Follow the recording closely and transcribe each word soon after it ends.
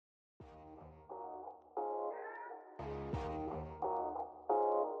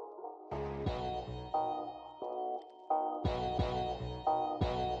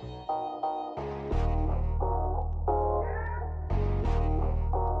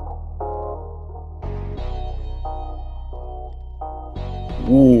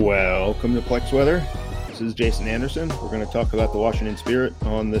Welcome to Plex Weather. This is Jason Anderson. We're going to talk about the Washington Spirit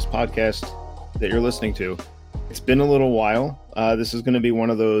on this podcast that you're listening to. It's been a little while. This is going to be one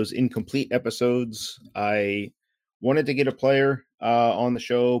of those incomplete episodes. I wanted to get a player on the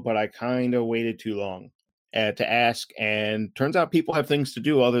show, but I kind of waited too long to ask. And turns out people have things to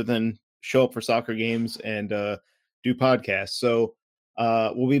do other than show up for soccer games and do podcasts. So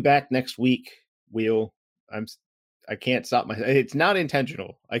we'll be back next week. I can't stop myself. It's not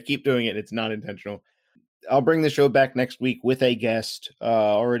intentional. I keep doing it. It's not intentional. I'll bring the show back next week with a guest.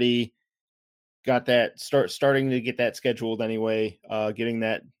 Already got that starting to get that scheduled anyway. Getting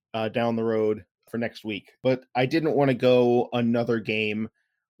that down the road for next week. But I didn't want to go another game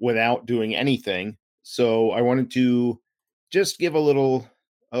without doing anything. So I wanted to just give a little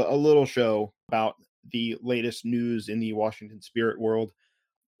show about the latest news in the Washington Spirit world.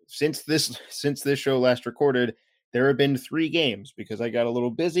 Since this show last recorded, there have been 3 games because I got a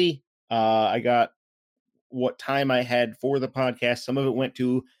little busy. I got what time I had for the podcast. Some of it went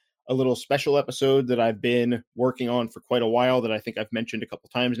to a little special episode that I've been working on for quite a while that I think I've mentioned a couple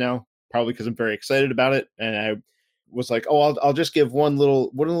times now, probably because I'm very excited about it. And I was like, oh, I'll just give one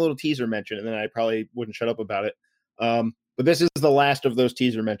little teaser mention, and then I probably wouldn't shut up about it. But this is the last of those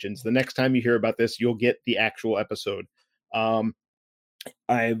teaser mentions. The next time you hear about this, you'll get the actual episode.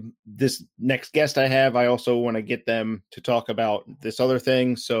 This next guest I have, I also want to get them to talk about this other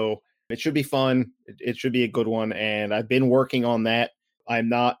thing. So it should be fun. It should be a good one. And I've been working on that. I'm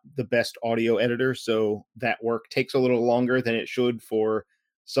not the best audio editor, so that work takes a little longer than it should for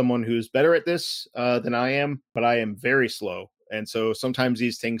someone who's better at this than I am, but I am very slow. And so sometimes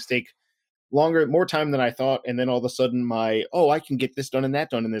these things take more time than I thought. And then all of a sudden I can get this done and that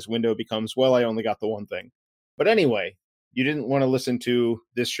done in this window becomes, well, I only got the one thing. But anyway, you didn't want to listen to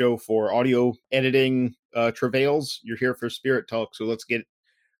this show for audio editing travails. You're here for Spirit Talk, so let's get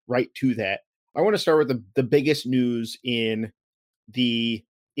right to that. I want to start with the biggest news in the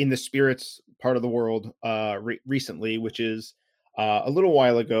Spirits part of the world recently, which is a little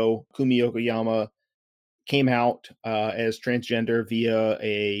while ago, Kumi Yokoyama came out as transgender via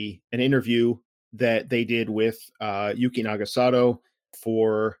an interview that they did with Yuki Nagasato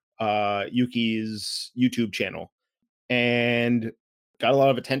for Yuki's YouTube channel, and got a lot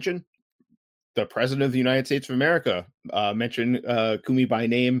of attention. The president of the United States of America mentioned Kumi by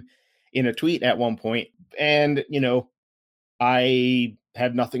name in a tweet at one point. And, I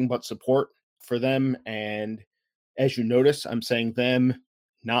have nothing but support for them. And as you notice, I'm saying them,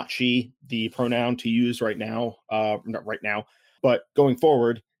 not she. The pronoun to use right now, not right now, but going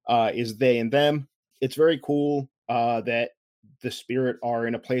forward is they and them. It's very cool that the Spirit are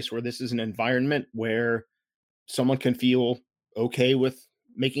in a place where this is an environment where someone can feel okay with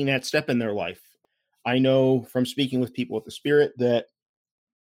making that step in their life. I know from speaking with people with the Spirit that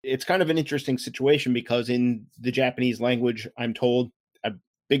it's kind of an interesting situation because in the Japanese language, I'm told, a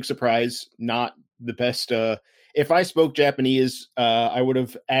big surprise, not the best. If I spoke Japanese, I would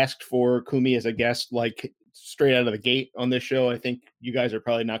have asked for Kumi as a guest, like straight out of the gate on this show. I think you guys are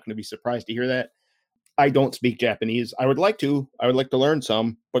probably not going to be surprised to hear that. I don't speak Japanese. I would like to learn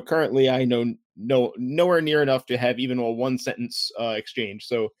some, but currently I know nowhere near enough to have even a one sentence exchange.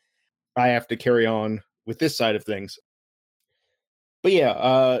 So I have to carry on with this side of things. But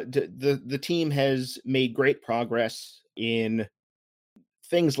yeah, the team has made great progress in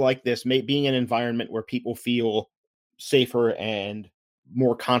things like this, being an environment where people feel safer and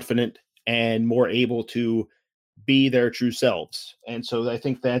more confident and more able to be their true selves. And so I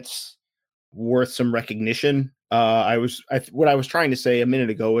think that's worth some recognition. What I was trying to say a minute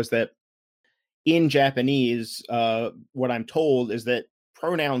ago was that in Japanese, what I'm told is that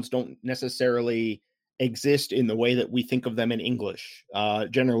pronouns don't necessarily exist in the way that we think of them in English.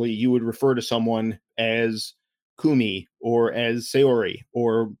 Generally, you would refer to someone as Kumi or as Sayori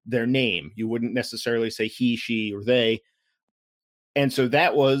or their name. You wouldn't necessarily say he, she, or they. And so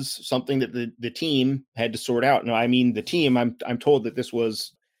that was something that the team had to sort out. No, I mean the team. I'm told that this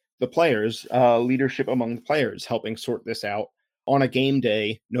was the players, leadership among the players, helping sort this out on a game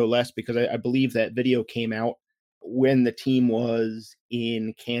day, no less, because I believe that video came out when the team was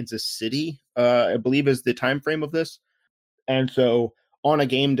in Kansas City, I believe is the time frame of this. And so on a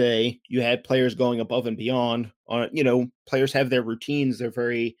game day, you had players going above and beyond. Players have their routines. They're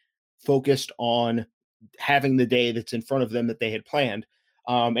very focused on having the day that's in front of them that they had planned,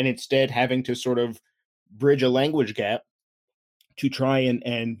 and instead having to sort of bridge a language gap to try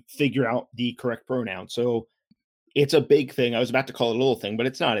and figure out the correct pronoun. So it's a big thing. I was about to call it a little thing, but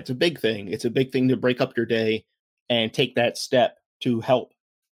it's not. It's a big thing. It's a big thing to break up your day and take that step to help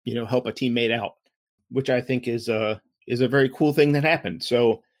a teammate out, which I think is is a very cool thing that happened.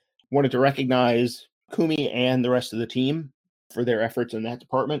 So wanted to recognize Kumi and the rest of the team for their efforts in that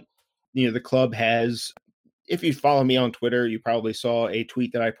department. The club has, if you follow me on Twitter, you probably saw a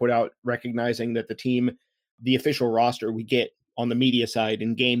tweet that I put out recognizing that the team, the official roster we get on the media side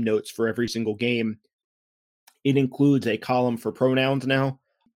in game notes for every single game, it includes a column for pronouns now.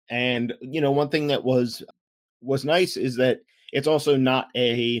 And, one thing that was nice is that it's also not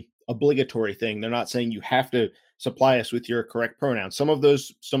a obligatory thing. They're not saying you have to supply us with your correct pronouns. Some of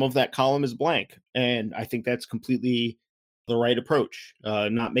that column is blank. And I think that's completely the right approach.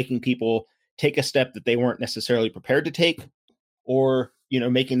 Not making people take a step that they weren't necessarily prepared to take, or,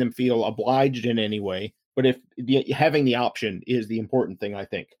 making them feel obliged in any way. But if having the option is the important thing, I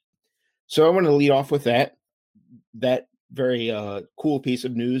think. So I want to lead off with that very cool piece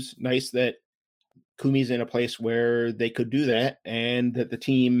of news. Nice that Kumi's in a place where they could do that, and that the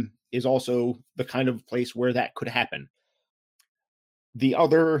team is also the kind of place where that could happen. The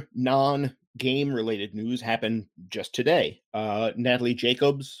other non-game related news happened just today. Natalie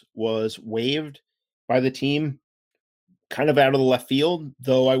Jacobs was waived by the team kind of out of the left field,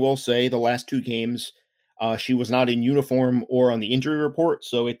 though I will say the last 2 games she was not in uniform or on the injury report,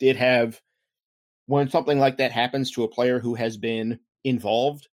 so it did have, when something like that happens to a player who has been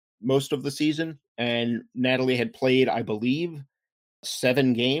involved most of the season, and Natalie had played, I believe,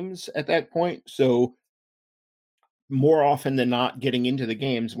 7 games at that point. So more often than not getting into the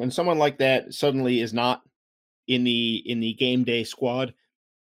games, when someone like that suddenly is not in the game day squad,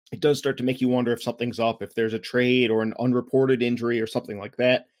 it does start to make you wonder if something's up, if there's a trade or an unreported injury or something like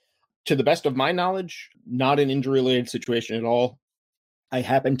that. To the best of my knowledge, not an injury-related situation at all. I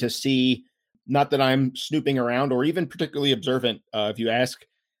happen to see, not that I'm snooping around or even particularly observant, if you ask,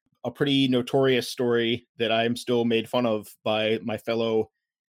 a pretty notorious story that I'm still made fun of by my fellow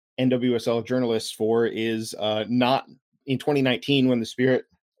NWSL journalists for is not in 2019 when the Spirit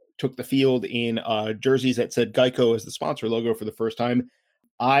took the field in jerseys that said Geico as the sponsor logo for the first time.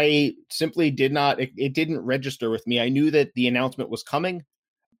 I simply did not, it didn't register with me. I knew that the announcement was coming,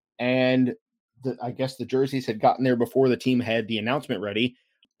 and I guess the jerseys had gotten there before the team had the announcement ready.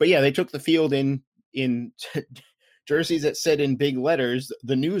 But yeah, they took the field in jerseys that said in big letters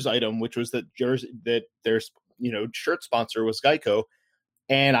the news item, which was that their shirt sponsor was Geico.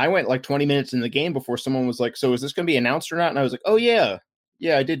 And I went like 20 minutes in the game before someone was like, "So is this going to be announced or not?" And I was like, "Oh yeah,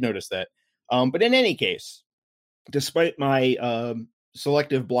 I did notice that." But in any case, despite my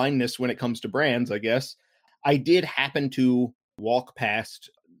selective blindness when it comes to brands, I guess I did happen to walk past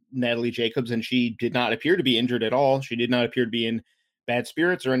Natalie Jacobs, and she did not appear to be injured at all. She did not appear to be in bad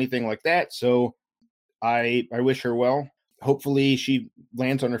spirits or anything like that. So I wish her well. Hopefully she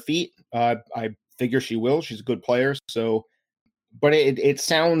lands on her feet. I figure she will. She's a good player. So, but it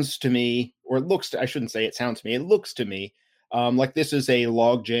sounds to me, or it looks to, I shouldn't say it sounds to me, it looks to me like this is a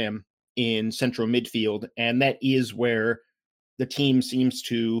log jam in central midfield. And that is where the team seems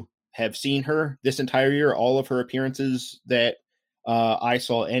to have seen her this entire year. All of her appearances that I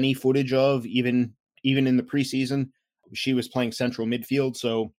saw any footage of, even in the preseason, she was playing central midfield.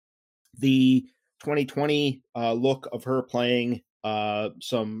 So the 2020 look of her playing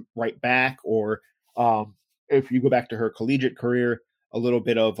some right back, or if you go back to her collegiate career, a little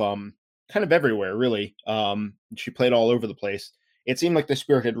bit of kind of everywhere, really. She played all over the place. It seemed like the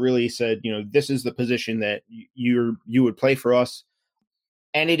Spirit had really said, this is the position that you would play for us.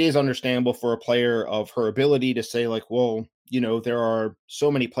 And it is understandable for a player of her ability to say, like, well, there are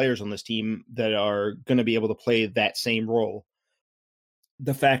so many players on this team that are going to be able to play that same role.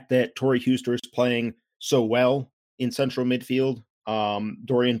 The fact that Tori Huster is playing so well in central midfield,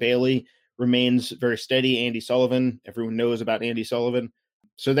 Dorian Bailey remains very steady. Andy Sullivan, everyone knows about Andy Sullivan.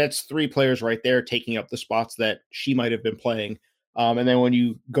 So that's 3 players right there taking up the spots that she might have been playing. And then when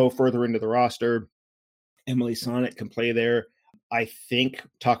you go further into the roster, Emily Sonnet can play there. I think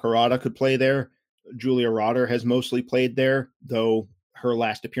Takarada could play there. Julia Rotter has mostly played there, though her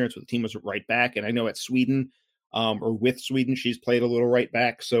last appearance with the team was right back. And I know at Sweden, or with Sweden, she's played a little right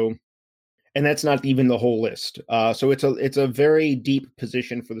back. So, and that's not even the whole list. So it's a very deep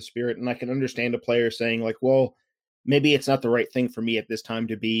position for the Spirit. And I can understand a player saying, like, well, maybe it's not the right thing for me at this time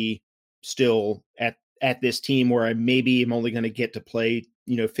to be still at this team where I maybe am only going to get to play,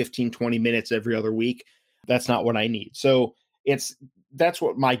 15, 20 minutes every other week. That's not what I need. So that's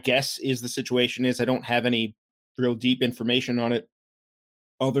what my guess is the situation is. I don't have any real deep information on it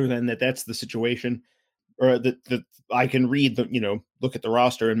other than that's the situation, or that I can read look at the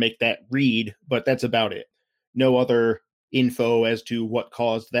roster and make that read, but that's about it. No other info as to what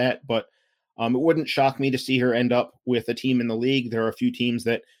caused that, but it wouldn't shock me to see her end up with a team in the league. There are a few teams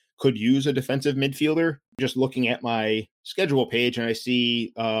that could use a defensive midfielder. Just looking at my schedule page, and I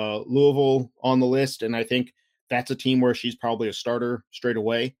see Louisville on the list, and I think that's a team where she's probably a starter straight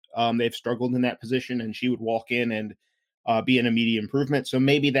away. They've struggled in that position, and she would walk in and be an immediate improvement. So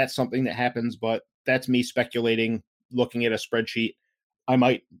maybe that's something that happens, but that's me speculating, looking at a spreadsheet. I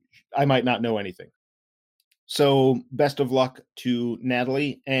might not know anything. So best of luck to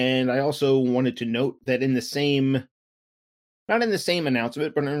Natalie. And I also wanted to note that in the same, not in the same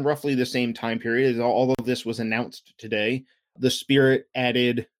announcement, but in roughly the same time period, as all of this was announced today, the Spirit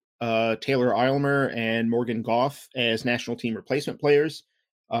added Taylor Eilmer and Morgan Goff as national team replacement players.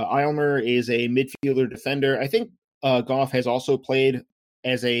 Eilmer is a midfielder defender. I think Goff has also played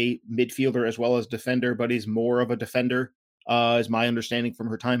as a midfielder as well as defender, but he's more of a defender, is my understanding from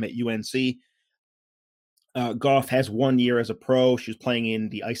her time at UNC. Goff has 1 year as a pro. She's playing in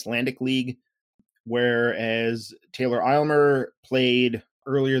the Icelandic League, whereas Taylor Eilmer played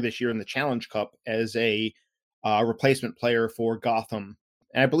earlier this year in the Challenge Cup as a replacement player for Gotham.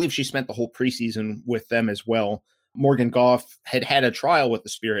 And I believe she spent the whole preseason with them as well. Morgan Goff had a trial with the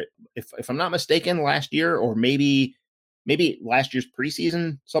Spirit, if I'm not mistaken, last year, or maybe last year's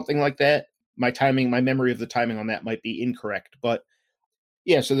preseason, something like that. My memory of the timing on that might be incorrect. But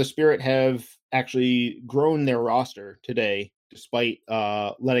yeah, so the Spirit have actually grown their roster today, despite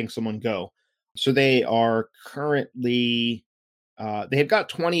letting someone go. So they are currently, they have got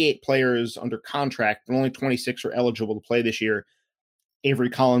 28 players under contract, but only 26 are eligible to play this year.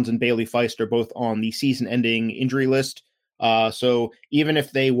 Avery Collins and Bailey Feist are both on the season-ending injury list. So even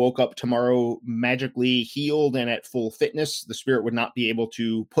if they woke up tomorrow magically healed and at full fitness, the Spirit would not be able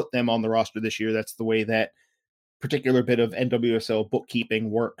to put them on the roster this year. That's the way that particular bit of NWSL bookkeeping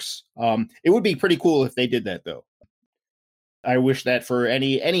works. It would be pretty cool if they did that, though. I wish that for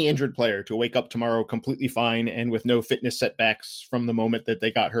any injured player to wake up tomorrow completely fine and with no fitness setbacks from the moment that they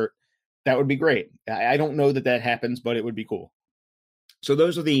got hurt. That would be great. I don't know that happens, but it would be cool. So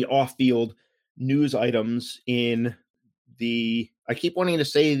those are the off-field news items in the, I keep wanting to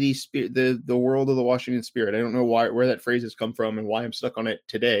say the world of the Washington Spirit. I don't know where that phrase has come from and why I'm stuck on it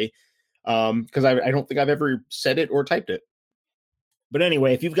today. Because I don't think I've ever said it or typed it. But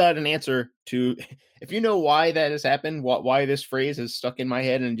anyway, if you've got an answer to, if you know why that has happened, why this phrase is stuck in my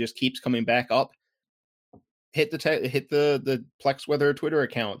head and just keeps coming back up, hit the Plex Weather Twitter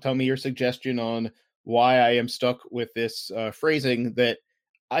account. Tell me your suggestion on why I am stuck with this phrasing that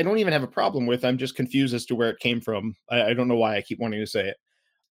I don't even have a problem with. I'm just confused as to where it came from. I don't know why I keep wanting to say it.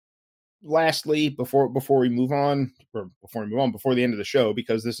 Lastly, before we move on, before the end of the show,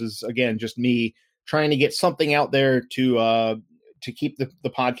 because this is again just me trying to get something out there to keep the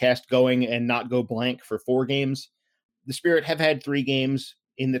podcast going and not go blank for 4 games. The Spirit have had 3 games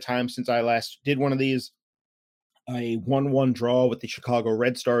in the time since I last did one of these. A 1-1 draw with the Chicago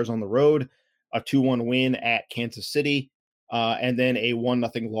Red Stars on the road, a 2-1 win at Kansas City, and then a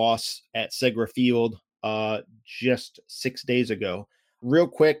 1-0 loss at Segra Field just 6 days ago. Real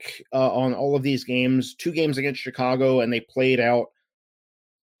quick on all of these games, 2 games against Chicago, and they played out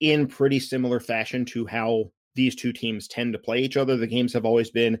in pretty similar fashion to how these two teams tend to play each other. The games have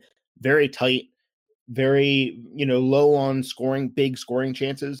always been very tight, very, low on big scoring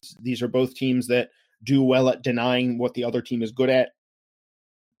chances. These are both teams that do well at denying what the other team is good at.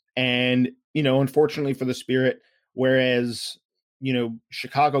 And, unfortunately for the Spirit, whereas,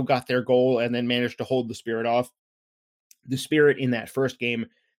 Chicago got their goal and then managed to hold the Spirit off, the Spirit in that first game,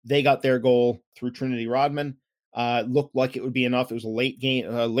 they got their goal through Trinity Rodman. Looked like it would be enough. It was a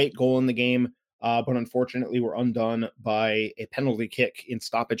late goal in the game, but unfortunately were undone by a penalty kick in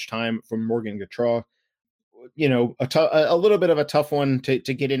stoppage time from Morgan Gautrat. A little bit of a tough one to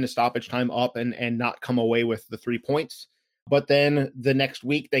get into stoppage time up and not come away with the 3 points. But then the next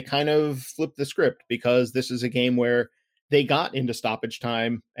week they kind of flipped the script, because this is a game where they got into stoppage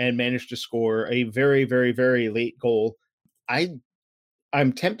time and managed to score a very, very, very late goal.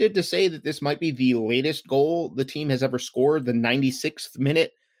 I'm tempted to say that this might be the latest goal the team has ever scored, the 96th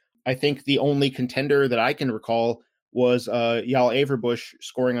minute. I think the only contender that I can recall was Yael Averbuch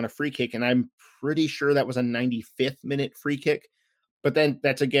scoring on a free kick, and I'm pretty sure that was a 95th minute free kick. But then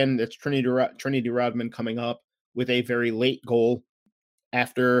that's Trinity Rodman coming up with a very late goal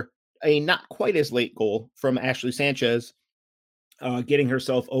after a not quite as late goal from Ashley Sanchez, getting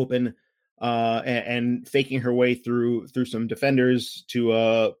herself open and faking her way through some defenders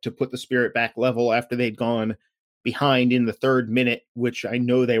to put the Spirit back level after they'd gone behind in the 3rd minute, which I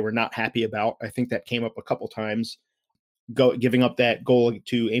know they were not happy about. I think that came up a couple times, giving up that goal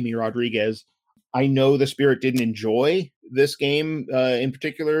to Amy Rodriguez. I know the Spirit didn't enjoy this game in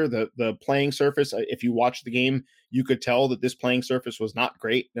particular. The playing surface, if you watch the game, you could tell that this playing surface was not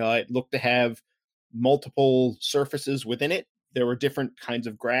great. It looked to have multiple surfaces within it. There were different kinds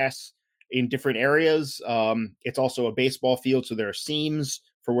of grass in different areas. It's also a baseball field, so there are seams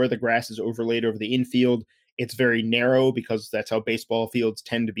for where the grass is overlaid over the infield. It's very narrow because that's how baseball fields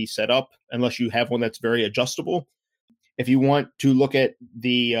tend to be set up, unless you have one that's very adjustable. If you want to look at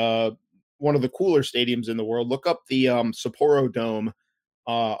the one of the cooler stadiums in the world, look up the Sapporo Dome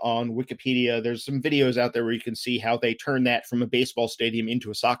on Wikipedia. There's some videos out there where you can see how they turn that from a baseball stadium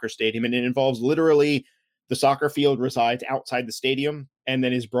into a soccer stadium, and it involves literally the soccer field resides outside the stadium and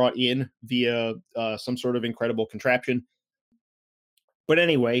then is brought in via some sort of incredible contraption. But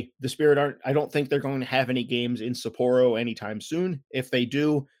anyway, the Spirit aren't. I don't think they're going to have any games in Sapporo anytime soon. If they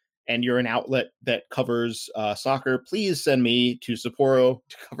do, and you're an outlet that covers soccer, please send me to Sapporo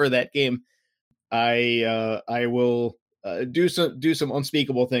to cover that game. I will do some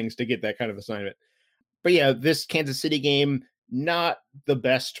unspeakable things to get that kind of assignment. But yeah, this Kansas City game, not the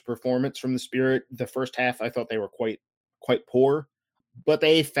best performance from the Spirit. The first half, I thought they were quite poor, but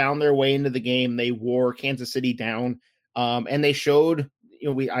they found their way into the game. They wore Kansas City down, and they showed.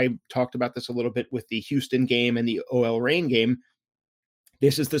 I talked about this a little bit with the Houston game and the OL Reign game.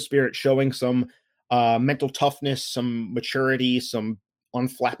 This is the Spirit showing some mental toughness, some maturity, some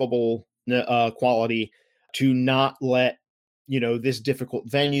unflappable quality to not let this difficult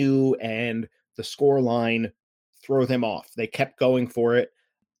venue and the score line throw them off. They kept going for it,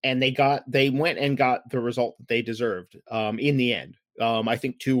 and they went and got the result that they deserved in the end. I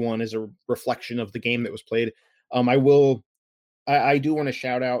think 2-1 is a reflection of the game that was played. I do want to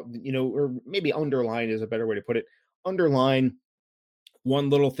shout out, or maybe underline is a better way to put it. Underline one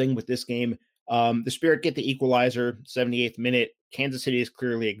little thing with this game. The Spirit get the equalizer, 78th minute. Kansas City is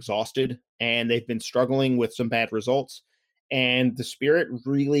clearly exhausted, and they've been struggling with some bad results. And the Spirit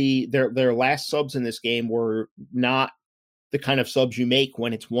really, their last subs in this game were not the kind of subs you make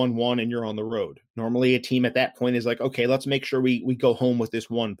when it's 1-1 and you're on the road. Normally, a team at that point is like, okay, let's make sure we go home with this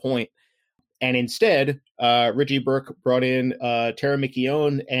 1 point. And instead, Richie Burke brought in Tara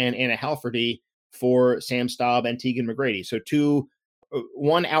McKeown and Anna Halferty for Sam Staub and Tegan McGrady. So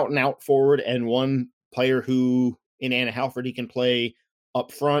one out and out forward and one player who in Anna Halferty can play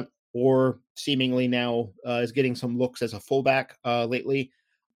up front or seemingly now is getting some looks as a fullback lately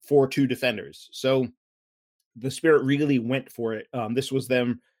for 2 defenders. So the Spirit really went for it. This was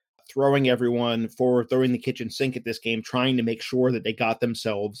them throwing everyone forward, throwing the kitchen sink at this game, trying to make sure that they got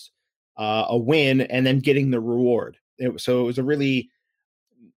themselves a win and then getting the reward. So it was a really,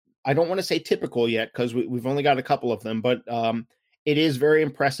 I don't want to say typical yet because we've only got a couple of them, but it is very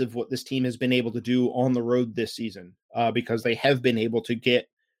impressive what this team has been able to do on the road this season because they have been able to get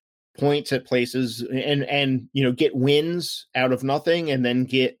points at places and get wins out of nothing and then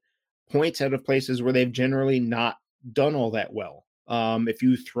get points out of places where they've generally not done all that well. If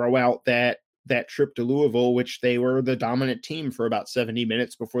you throw out that trip to Louisville, which they were the dominant team for about 70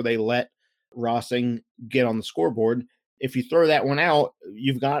 minutes before they let Rossing get on the scoreboard. If you throw that one out,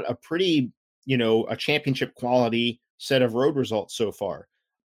 you've got a pretty, a championship quality set of road results so far.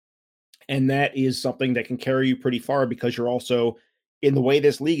 And that is something that can carry you pretty far because you're also, in the way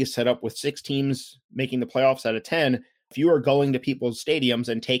this league is set up with 6 teams making the playoffs out of 10, if you are going to people's stadiums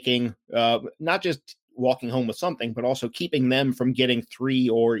and taking, not just walking home with something, but also keeping them from getting 3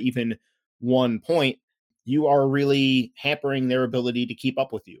 or even 1 point, you are really hampering their ability to keep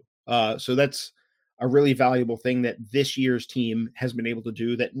up with you. So that's a really valuable thing that this year's team has been able to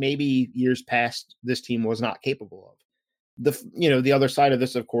do that maybe years past this team was not capable of. The other side of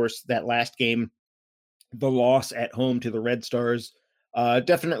this, of course, that last game, the loss at home to the Red Stars,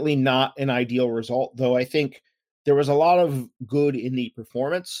 definitely not an ideal result, though I think there was a lot of good in the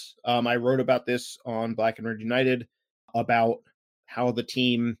performance. I wrote about this on Black and Red United about how the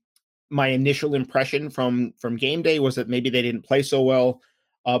team, my initial impression from game day was that maybe they didn't play so well,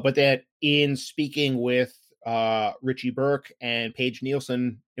 but that in speaking with Richie Burke and Paige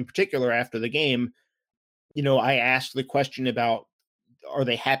Nielsen in particular after the game, I asked the question about, are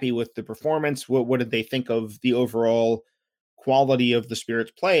they happy with the performance? What did they think of the overall quality of the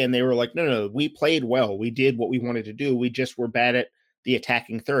Spirit's play? And they were like, no, we played well. We did what we wanted to do. We just were bad at the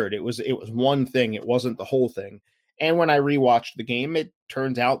attacking third. It was one thing. It wasn't the whole thing. And when I rewatched the game, it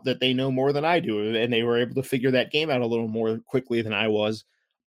turns out that they know more than I do. And they were able to figure that game out a little more quickly than I was,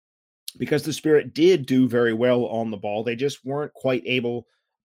 because the Spirit did do very well on the ball. They just weren't quite able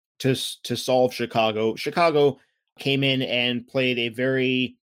to solve Chicago. Chicago came in and played a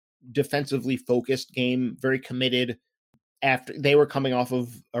very defensively focused game, very committed, after they were coming off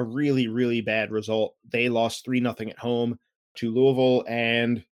of a really, really bad result. They lost 3-0 at home to Louisville,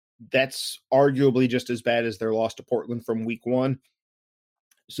 and that's arguably just as bad as their loss to Portland from week 1.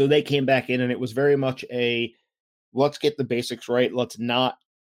 So they came back in, and it was very much a let's get the basics right. Let's not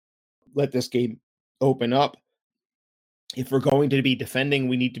let this game open up. If we're going to be defending,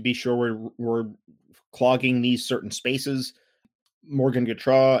 we need to be sure we're clogging these certain spaces. Morgan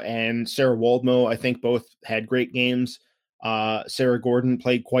Gautrat and Sarah Waldmo, I think, both had great games. Sarah Gordon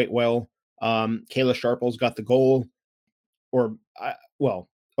played quite well. Kayla Sharples got the goal.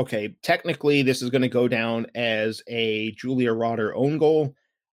 Technically, this is going to go down as a Julia Rotter own goal.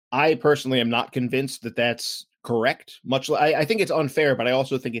 I personally am not convinced that that's correct. I think it's unfair, but I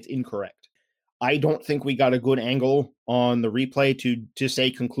also think it's incorrect. I don't think we got a good angle on the replay to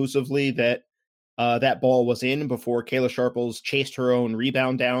say conclusively that that ball was in before Kayla Sharples chased her own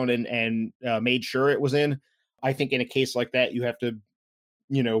rebound down and made sure it was in. I think in a case like that, you have to,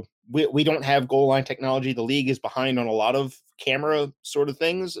 we don't have goal line technology. The league is behind on a lot of camera sort of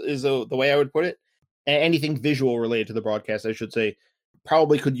things is the way I would put it. Anything visual related to the broadcast, I should say,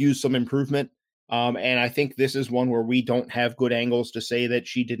 probably could use some improvement. And I think this is one where we don't have good angles to say that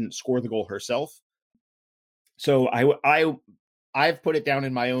she didn't score the goal herself. So I've put it down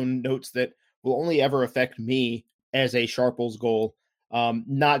in my own notes that will only ever affect me as a Sharples goal.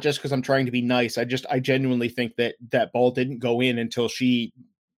 Not just because I'm trying to be nice. I genuinely think that ball didn't go in until she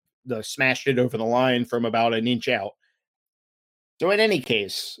smashed it over the line from about an inch out. So in any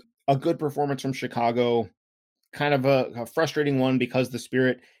case, a good performance from Chicago, kind of a frustrating one because the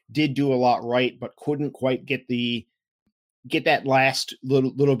Spirit did do a lot right, but couldn't quite get that last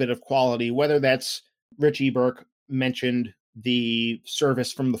little bit of quality, whether that's Richie Burke mentioned the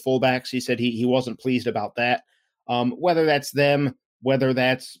service from the fullbacks. He said he wasn't pleased about that. Whether that's them, whether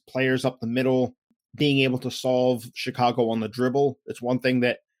that's players up the middle being able to solve Chicago on the dribble. It's one thing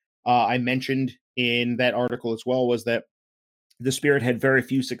that I mentioned in that article as well, was that the Spirit had very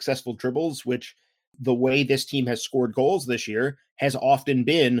few successful dribbles, which the way this team has scored goals this year has often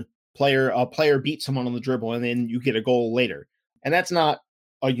been a player beats someone on the dribble and then you get a goal later. And that's not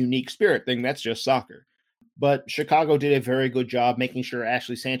a unique Spirit thing. That's just soccer. But Chicago did a very good job making sure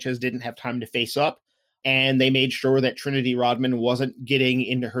Ashley Sanchez didn't have time to face up. And they made sure that Trinity Rodman wasn't getting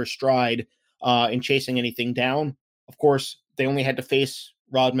into her stride and chasing anything down. Of course, they only had to face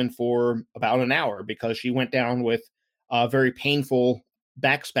Rodman for about an hour because she went down with very painful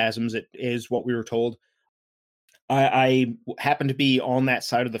back spasms, it is what we were told. I happened to be on that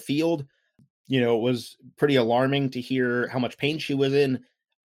side of the field. It was pretty alarming to hear how much pain she was in.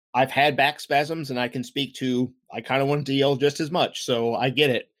 I've had back spasms, and I can speak to, I kind of wanted to yell just as much, so I get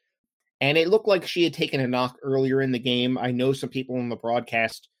it. And it looked like she had taken a knock earlier in the game. I know some people on the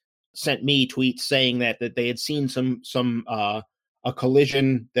broadcast sent me tweets saying that they had seen a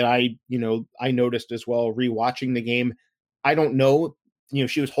collision that I noticed as well rewatching the game. I don't know.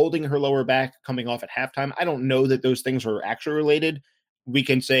 She was holding her lower back coming off at halftime. I don't know that those things are actually related. We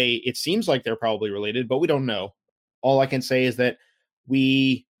can say it seems like they're probably related, but we don't know. All I can say is that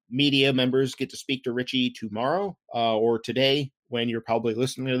we media members get to speak to Richie tomorrow or today when you're probably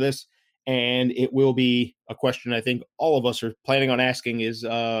listening to this. And it will be a question I think all of us are planning on asking is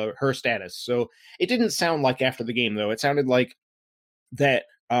her status. So it didn't sound like after the game, though. It sounded like that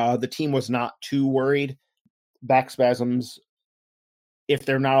the team was not too worried. Back spasms, if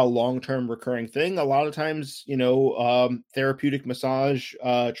they're not a long-term recurring thing, a lot of times, therapeutic massage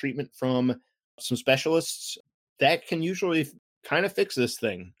treatment from some specialists, that can usually kind of fix this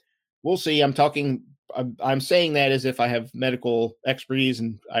thing. We'll see. I'm saying that as if I have medical expertise,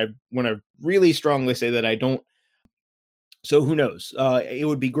 and I want to really strongly say that I don't. So who knows? It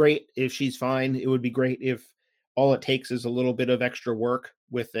would be great if she's fine. It would be great if all it takes is a little bit of extra work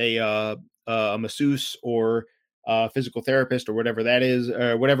with a masseuse or a physical therapist or whatever that is,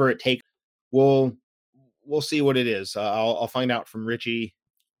 or whatever it takes. We'll see what it is. I'll find out from Richie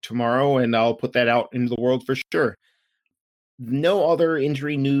tomorrow, and I'll put that out into the world for sure. No other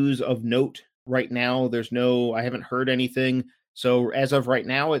injury news of note right now. I haven't heard anything. So as of right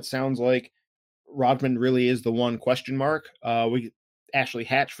now, it sounds like Rodman really is the one question mark. Ashley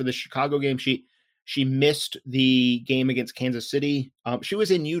Hatch for the Chicago game. She missed the game against Kansas City. She was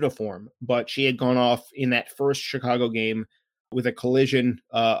in uniform, but she had gone off in that first Chicago game with a collision,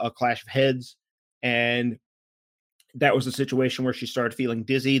 a clash of heads. And that was a situation where she started feeling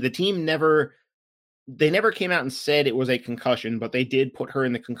dizzy. The team never came out and said it was a concussion, but they did put her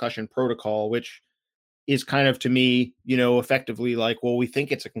in the concussion protocol, which is kind of, to me, effectively like, well, we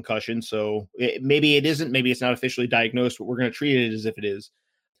think it's a concussion. So maybe it isn't, maybe it's not officially diagnosed, but we're going to treat it as if it is.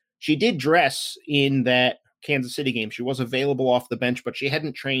 She did dress in that Kansas City game. She was available off the bench, but she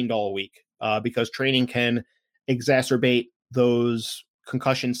hadn't trained all week because training can exacerbate those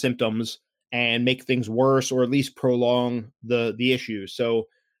concussion symptoms and make things worse, or at least prolong the issue. So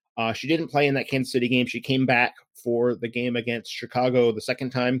she didn't play in that Kansas City game. She came back for the game against Chicago the second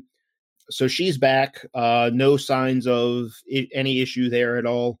time. So she's back. No signs of any issue there at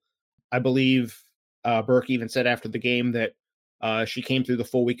all. I believe Burke even said after the game that she came through the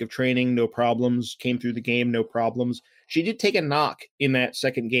full week of training, no problems. Came through the game, no problems. She did take a knock in that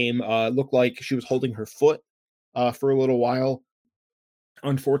second game. Looked like she was holding her foot for a little while.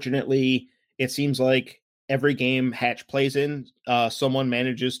 Unfortunately, it seems like every game Hatch plays in, someone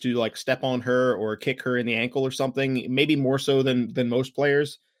manages to like step on her or kick her in the ankle or something. Maybe more so than most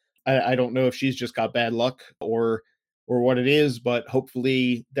players. I don't know if she's just got bad luck or what it is, but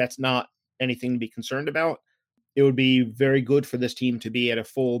hopefully that's not anything to be concerned about. It would be very good for this team to be at a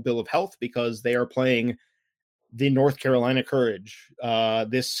full bill of health because they are playing the North Carolina Courage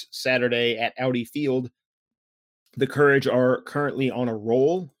this Saturday at Audi Field. The Courage are currently on a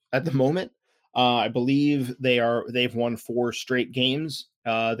roll at the moment. I believe they've won 4 straight games.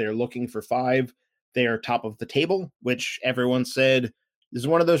 They're looking for 5. They are top of the table, which everyone said this is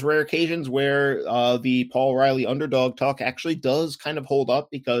one of those rare occasions where the Paul Riley underdog talk actually does kind of hold up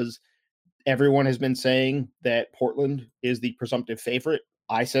because everyone has been saying that Portland is the presumptive favorite.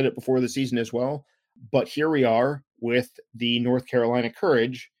 I said it before the season as well. But here we are with the North Carolina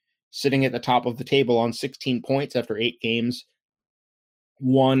Courage sitting at the top of the table on 16 points after 8 games,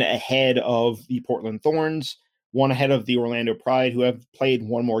 one ahead of the Portland Thorns, one ahead of the Orlando Pride, who have played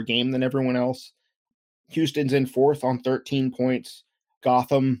one more game than everyone else. Houston's in 4th on 13 points.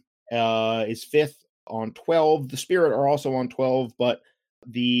 Gotham is 5th on 12. The Spirit are also on 12, but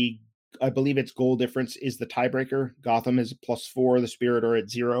I believe its goal difference is the tiebreaker. Gotham is +4. The Spirit are at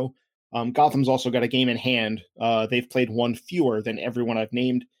 0. Gotham's also got a game in hand. They've played one fewer than everyone I've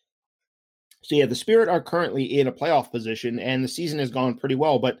named. So yeah, the Spirit are currently in a playoff position, and the season has gone pretty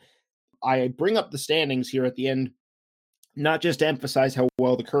well. But I bring up the standings here at the end, not just to emphasize how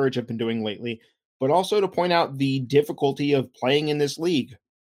well the Courage have been doing lately, but also to point out the difficulty of playing in this league.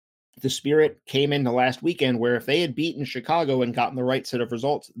 The Spirit came into last weekend where if they had beaten Chicago and gotten the right set of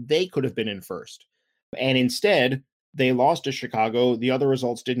results, they could have been in first. And instead, they lost to Chicago. The other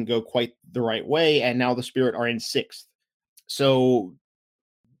results didn't go quite the right way, and now the Spirit are in 6th. So,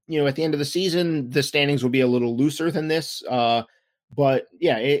 at the end of the season, the standings will be a little looser than this. But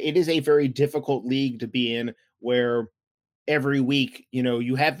yeah, it is a very difficult league to be in where every week,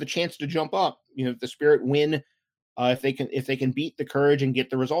 you have the chance to jump up. If the Spirit win, if they can beat the Courage and get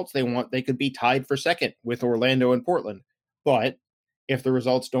the results they want, they could be tied for second with Orlando and Portland. But if the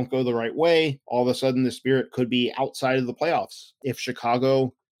results don't go the right way, all of a sudden the Spirit could be outside of the playoffs. If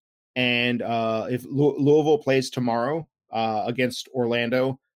Chicago and if Louisville plays tomorrow against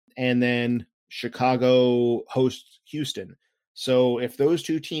Orlando, and then Chicago hosts Houston. So if those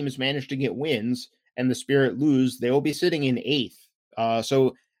two teams manage to get wins and the Spirit lose, they will be sitting in 8th.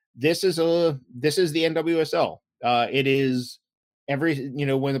 So this is the NWSL. It is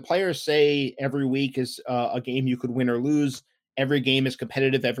when the players say every week is a game you could win or lose, every game is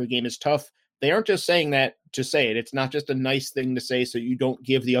competitive, every game is tough. They aren't just saying that to say it. It's not just a nice thing to say so you don't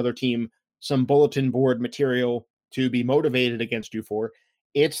give the other team some bulletin board material to be motivated against you for.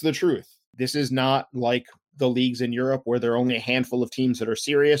 It's the truth. This is not like the leagues in Europe where there are only a handful of teams that are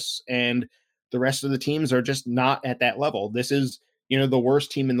serious and the rest of the teams are just not at that level. This is, the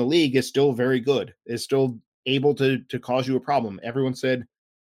worst team in the league is still very good, is still able to cause you a problem. Everyone said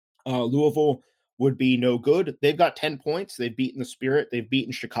Louisville would be no good. They've got 10 points. They've beaten the Spirit. They've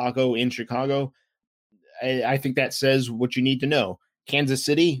beaten Chicago in Chicago. I think that says what you need to know. Kansas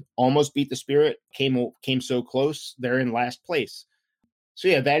City almost beat the Spirit, came so close. They're in last place. So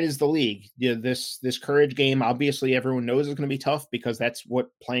yeah, that is the league. This Courage game, obviously everyone knows is going to be tough because that's what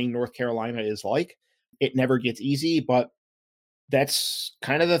playing North Carolina is like. It never gets easy, but that's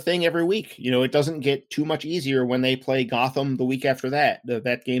kind of the thing every week. It doesn't get too much easier when they play Gotham the week after that.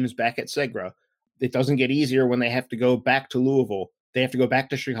 That game is back at Segra. It doesn't get easier when they have to go back to Louisville. They have to go back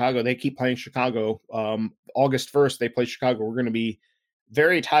to Chicago. They keep playing Chicago. August 1st, they play Chicago. We're going to be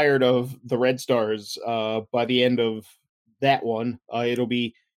very tired of the Red Stars by the end of that one. It'll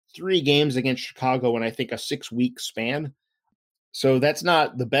be 3 games against Chicago in, I think, a 6-week span. So that's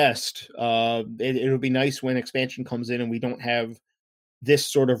not the best. It'll be nice when expansion comes in and we don't have this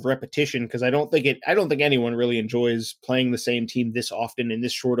sort of repetition because I don't think anyone really enjoys playing the same team this often in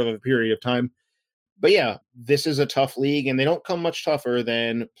this short of a period of time. But yeah, this is a tough league and they don't come much tougher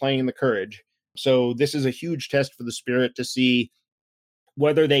than playing the Courage. So this is a huge test for the Spirit to see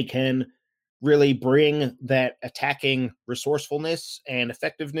whether they can really bring that attacking resourcefulness and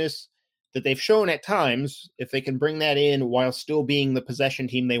effectiveness that they've shown at times, if they can bring that in while still being the possession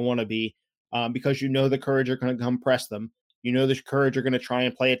team they want to be, because the Courage are going to come press them. The Courage are going to try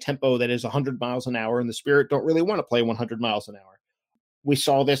and play a tempo that is 100 miles an hour, and the Spirit don't really want to play 100 miles an hour. We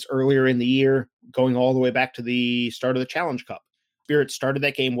saw this earlier in the year, going all the way back to the start of the Challenge Cup. Spirit started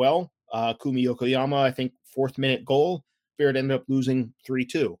that game well. Kumi Yokoyama, I think, 4th-minute goal. Spirit ended up losing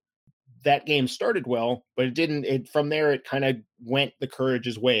 3-2. That game started well, but it didn't. From there, it kind of went the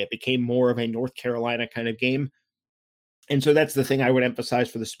Courage's way. It became more of a North Carolina kind of game. And so that's the thing I would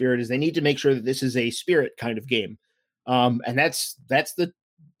emphasize for the Spirit, is they need to make sure that this is a Spirit kind of game. And that's the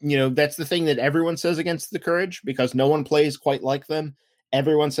thing that everyone says against the Courage, because no one plays quite like them.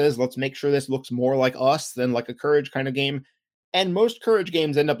 Everyone says, let's make sure this looks more like us than like a Courage kind of game. And most Courage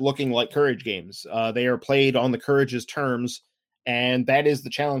games end up looking like Courage games. They are played on the Courage's terms. And that is the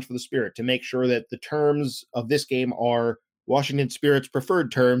challenge for the Spirit, to make sure that the terms of this game are Washington Spirit's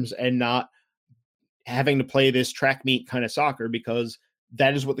preferred terms and not having to play this track meet kind of soccer, because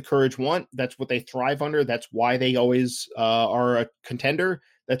that is what the Courage want. That's what they thrive under. That's why they always are a contender.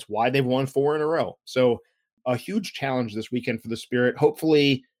 That's why they've won 4 in a row. So a huge challenge this weekend for the Spirit.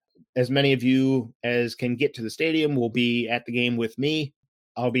 Hopefully, as many of you as can get to the stadium will be at the game with me.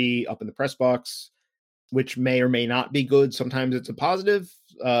 I'll be up in the press box, which may or may not be good. Sometimes it's a positive,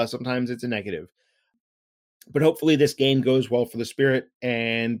 sometimes it's a negative. But hopefully this game goes well for the Spirit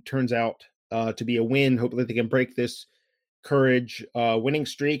and turns out to be a win. Hopefully they can break this Courage winning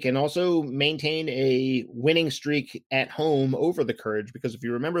streak and also maintain a winning streak at home over the Courage. Because if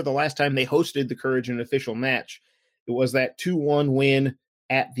you remember, the last time they hosted the Courage in an official match, it was that 2-1 win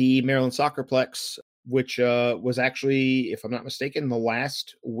at the Maryland Soccerplex, which was actually, if I'm not mistaken, the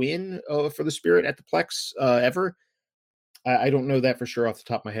last win for the Spirit at the Plex ever. I don't know that for sure off the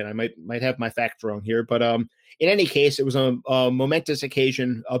top of my head. I might have my facts wrong here, but in any case, it was a momentous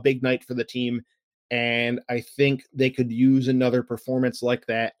occasion, a big night for the team, and I think they could use another performance like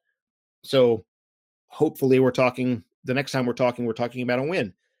that. So hopefully the next time we're talking about a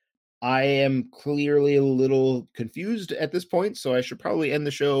win. I am clearly a little confused at this point, so I should probably end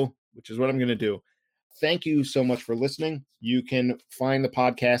the show, which is what I'm going to do. Thank you so much for listening. You can find the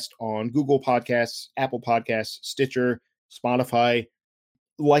podcast on Google Podcasts, Apple Podcasts, Stitcher, Spotify.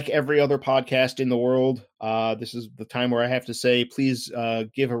 Like every other podcast in the world, this is the time where I have to say, please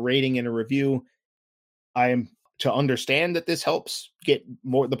give a rating and a review. I am to understand that this helps get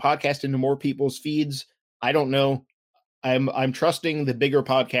the podcast into more people's feeds. I don't know. I'm trusting the bigger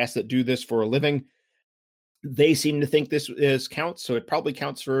podcasts that do this for a living. They seem to think this counts, so it probably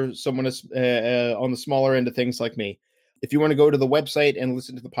counts for someone on the smaller end of things like me. If you want to go to the website and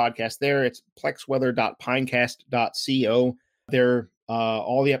listen to the podcast there, it's plexweather.pinecast.co. There,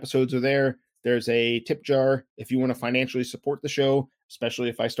 all the episodes are there. There's a tip jar if you want to financially support the show, especially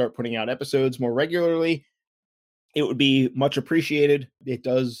if I start putting out episodes more regularly. It would be much appreciated. It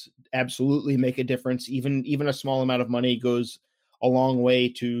does absolutely make a difference. Even a small amount of money goes a long way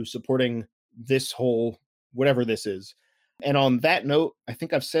to supporting this whole whatever this is. And on that note, I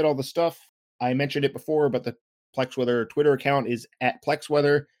think I've said all the stuff. I mentioned it before, but the PlexWeather Twitter account is at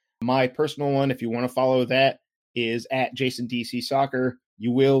PlexWeather. My personal one, if you want to follow that, is at Jason DC Soccer.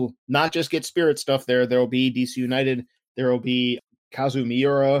 You will not just get Spirit stuff there. There will be DC United. There will be Kazu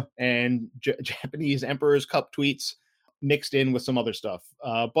Miura and Japanese Emperor's Cup tweets mixed in with some other stuff.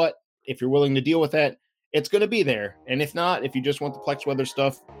 But if you're willing to deal with that, it's going to be there. And if not, if you just want the PlexWeather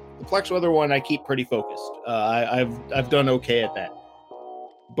stuff, the PlexWeather one I keep pretty focused. I've done okay at that.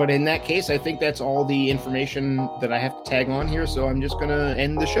 But in that case, I think that's all the information that I have to tag on here. So I'm just going to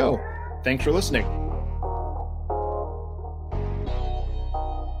end the show. Thanks for listening.